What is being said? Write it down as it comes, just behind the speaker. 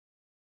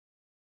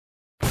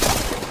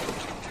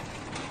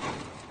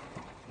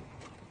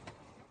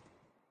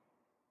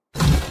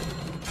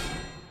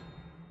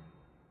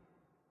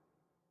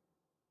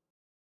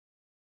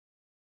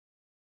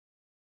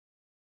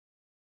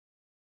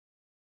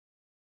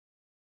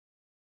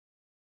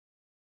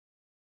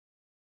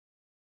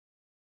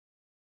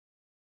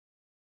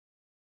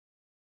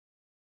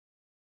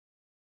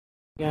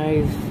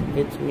Guys,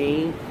 it's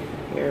me,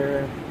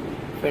 your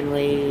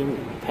friendly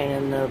pain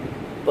in the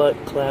butt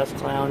class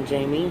clown,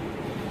 Jamie.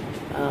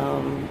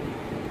 I've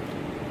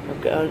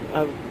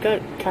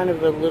got kind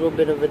of a little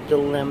bit of a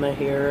dilemma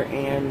here,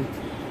 and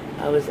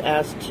I was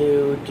asked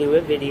to do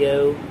a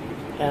video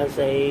as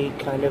a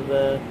kind of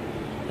a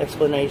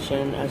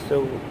explanation as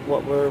to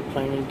what we're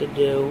planning to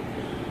do.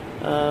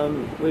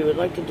 We would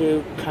like to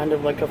do kind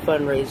of like a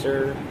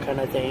fundraiser kind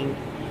of thing.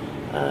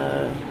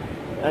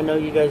 I know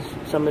you guys,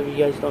 some of you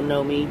guys don't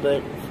know me,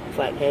 but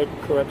Flathead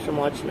Corruption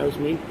Watch knows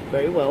me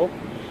very well.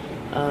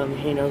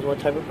 He knows what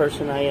type of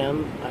person I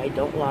am. I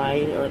don't lie,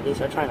 or at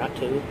least I try not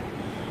to.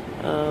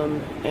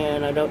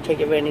 And I don't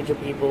take advantage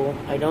of people.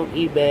 I don't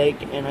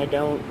e-beg, and I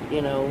don't,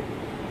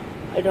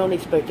 I don't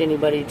expect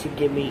anybody to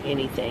give me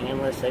anything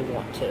unless they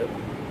want to.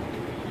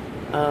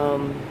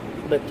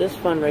 But this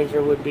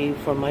fundraiser would be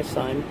for my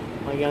son,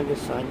 my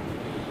youngest son.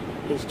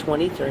 He's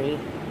 23.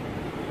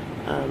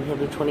 He'll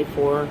be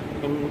 24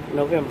 in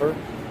November.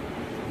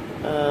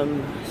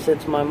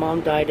 Since my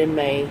mom died in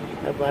May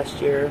of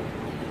last year,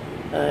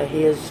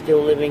 he is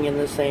still living in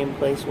the same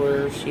place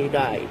where she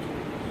died.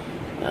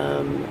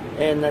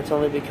 And that's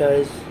only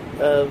because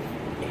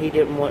he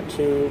didn't want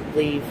to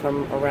leave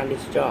from around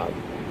his job.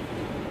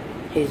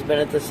 He's been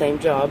at the same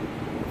job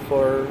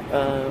for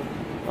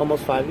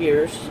almost 5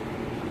 years.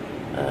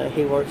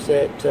 He works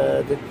at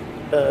the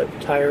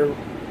tire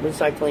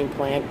recycling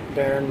plant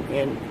there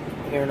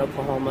here in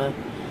Oklahoma.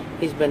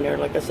 He's been there,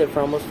 like I said, for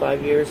almost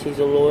 5 years. He's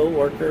a loyal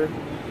worker.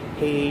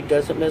 He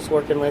doesn't miss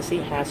work unless he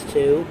has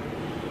to.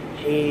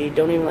 He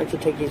don't even like to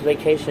take his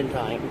vacation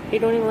time. He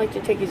don't even like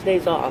to take his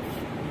days off.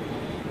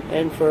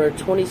 And for a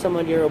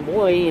 20-some-odd-year-old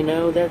boy,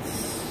 that's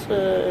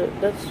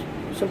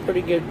some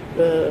pretty good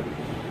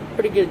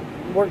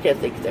work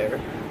ethic there.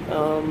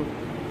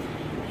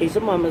 He's a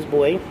mama's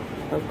boy,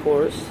 of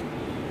course.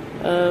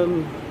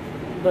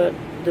 But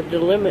the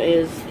dilemma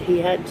is he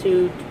had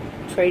to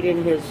trade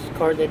in his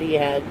car that he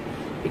had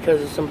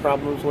because of some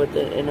problems with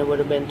it, and it would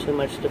have been too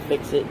much to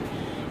fix it,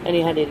 and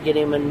he had to get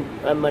him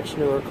a much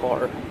newer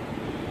car.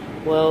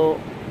 Well,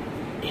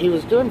 he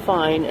was doing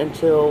fine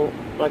until,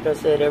 like I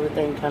said,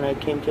 everything kind of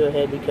came to a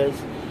head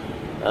because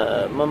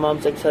my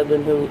mom's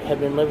ex-husband, who had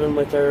been living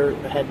with her,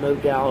 had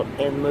moved out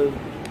and moved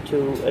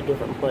to a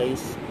different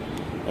place,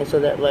 and so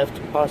that left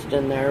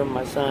Austin there,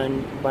 my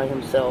son, by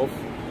himself.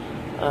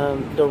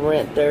 The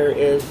rent there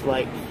is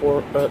like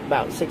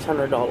about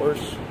 $600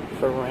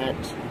 for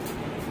rent.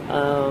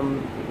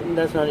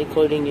 That's not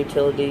including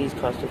utilities,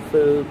 cost of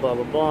food, blah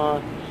blah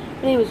blah.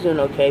 And he was doing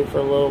okay for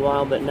a little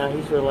while, but now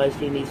he's realized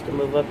he needs to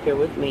move up here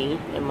with me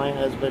and my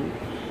husband.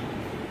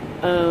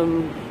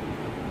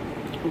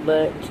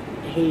 But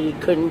he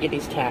couldn't get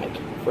his tag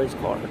for his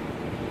car,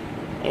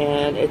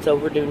 and it's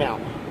overdue now.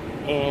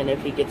 And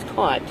if he gets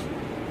caught,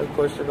 of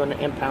course they're going to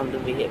impound the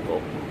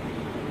vehicle.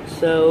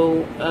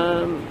 So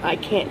I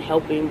can't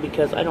help him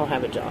because I don't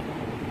have a job.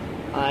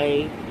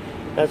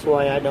 That's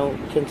why I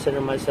don't consider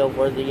myself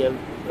worthy of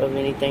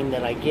anything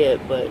that I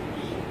get, but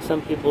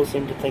some people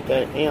seem to think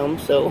I am,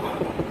 so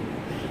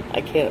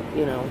I can't,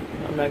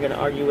 I'm not going to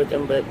argue with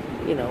them, but,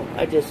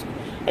 I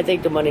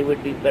think the money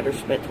would be better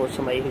spent towards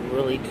somebody who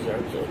really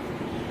deserves it.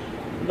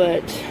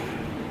 But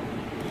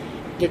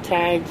the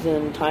tags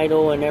and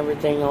title and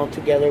everything all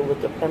together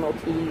with the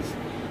penalties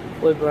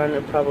would run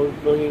him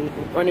probably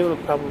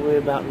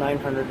about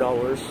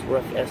 $900,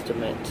 rough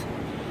estimate.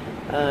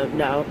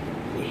 Now,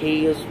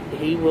 he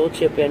will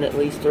chip in at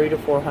least $300 to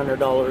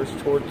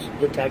 $400 towards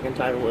the tag and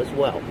title as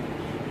well.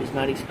 He's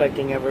not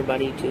expecting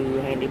everybody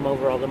to hand him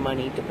over all the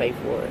money to pay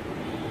for it.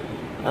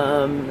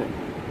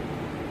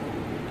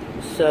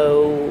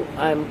 So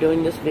I'm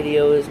doing this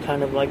video as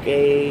kind of like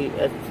a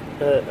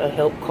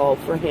help call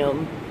for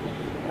him.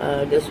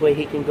 This way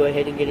he can go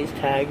ahead and get his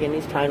tag and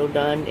his title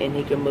done, and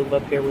he can move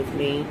up here with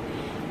me.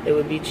 It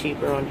would be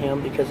cheaper on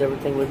him because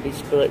everything would be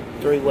split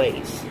 3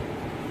 ways.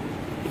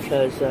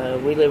 Because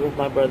we live with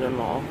my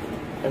brother-in-law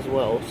as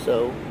well,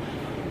 so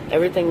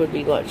everything would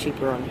be a lot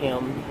cheaper on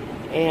him.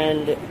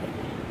 And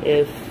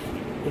if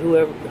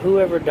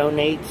whoever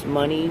donates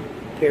money,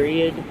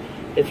 period,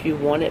 if you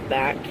want it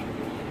back,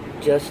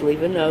 just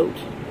leave a note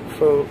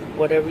for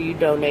whatever you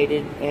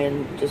donated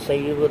and just say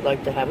you would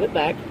like to have it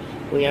back.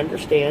 We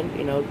understand,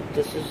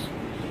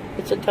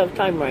 it's a tough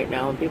time right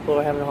now and people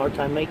are having a hard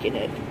time making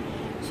it.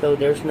 So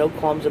there's no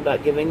qualms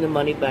about giving the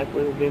money back.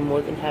 We would be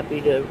more than happy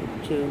to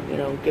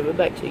give it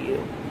back to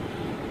you.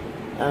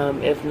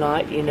 If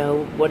not,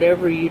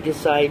 whatever you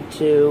decide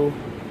to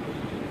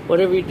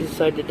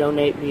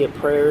donate, be it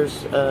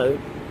prayers,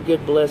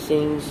 good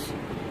blessings,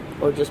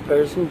 or just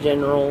prayers in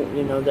general,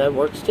 that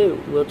works too.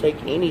 We'll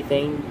take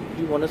anything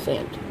you want to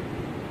send.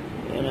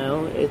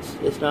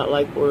 It's not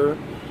like we're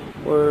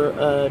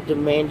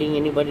demanding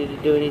anybody to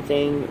do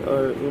anything,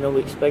 or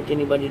we expect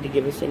anybody to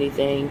give us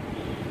anything.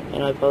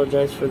 And I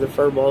apologize for the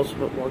fur balls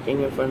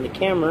working in front of the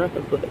camera,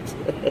 but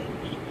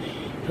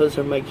those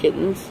are my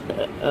kittens.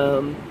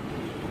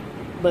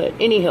 But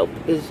any help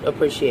is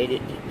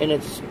appreciated, and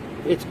it's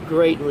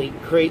greatly,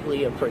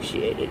 greatly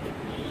appreciated.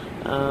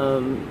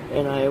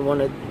 And I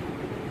want to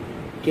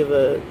give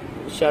a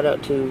shout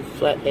out to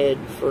Flathead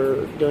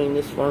for doing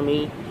this for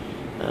me.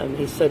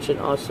 He's such an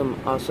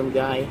awesome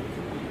guy.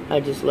 I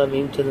just love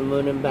him to the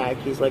moon and back.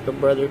 He's like a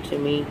brother to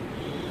me.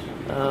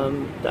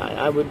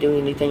 I would do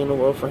anything in the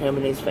world for him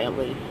and his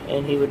family,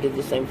 and he would do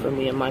the same for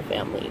me and my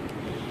family.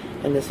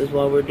 And this is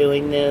why we're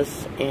doing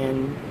this.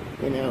 And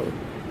you know,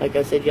 like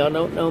I said, y'all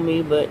don't know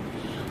me, but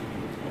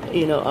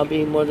you know, I'll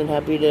be more than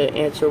happy to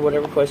answer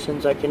whatever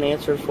questions I can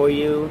answer for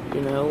you.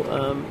 You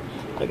know,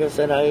 like I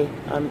said,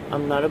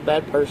 I'm not a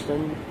bad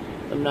person.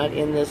 I'm not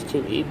in this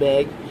to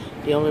e-beg.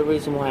 The only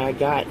reason why I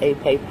got a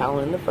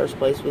PayPal in the first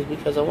place was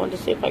because I wanted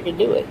to see if I could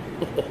do it.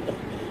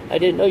 I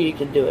didn't know you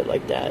could do it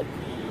like that.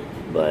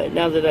 But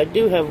now that I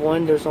do have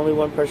one, there's only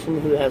one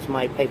person who has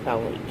my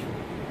PayPal link,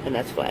 and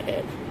that's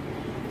Flathead.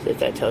 So if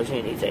that tells you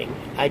anything.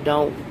 I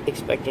don't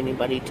expect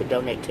anybody to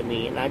donate to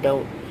me, and I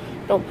don't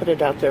put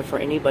it out there for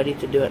anybody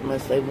to do it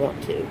unless they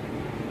want to.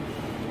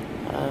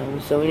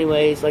 So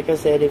anyways, like I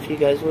said, if you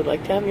guys would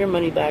like to have your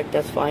money back,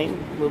 that's fine.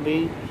 We'll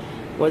be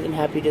more than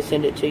happy to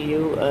send it to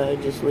you.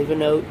 Just leave a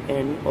note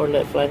or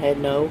let Flathead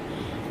know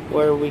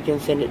where we can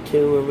send it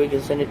to, or we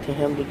can send it to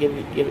him to give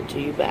it to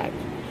you back.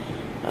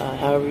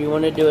 However you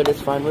want to do it is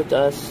fine with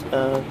us.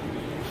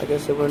 Like I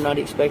said, we're not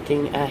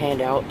expecting a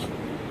handout.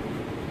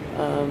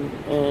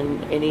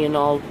 And any and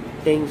all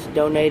things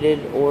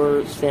donated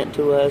or sent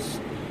to us,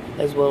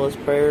 as well as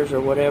prayers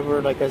or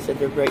whatever, like I said,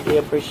 they're greatly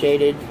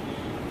appreciated.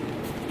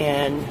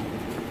 And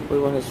we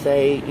want to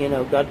say, you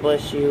know, God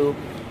bless you.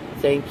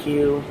 Thank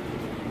you,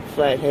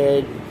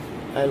 Flathead.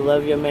 I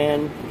love you,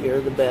 man. You're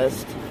the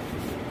best.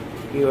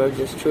 You are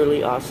just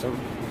truly awesome.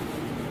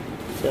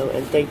 So,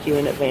 and thank you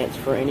in advance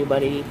for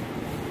anybody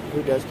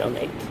who does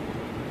donate.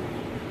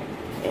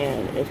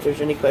 And if there's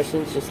any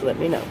questions, just let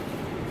me know.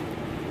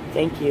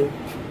 Thank you.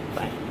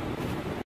 Bye.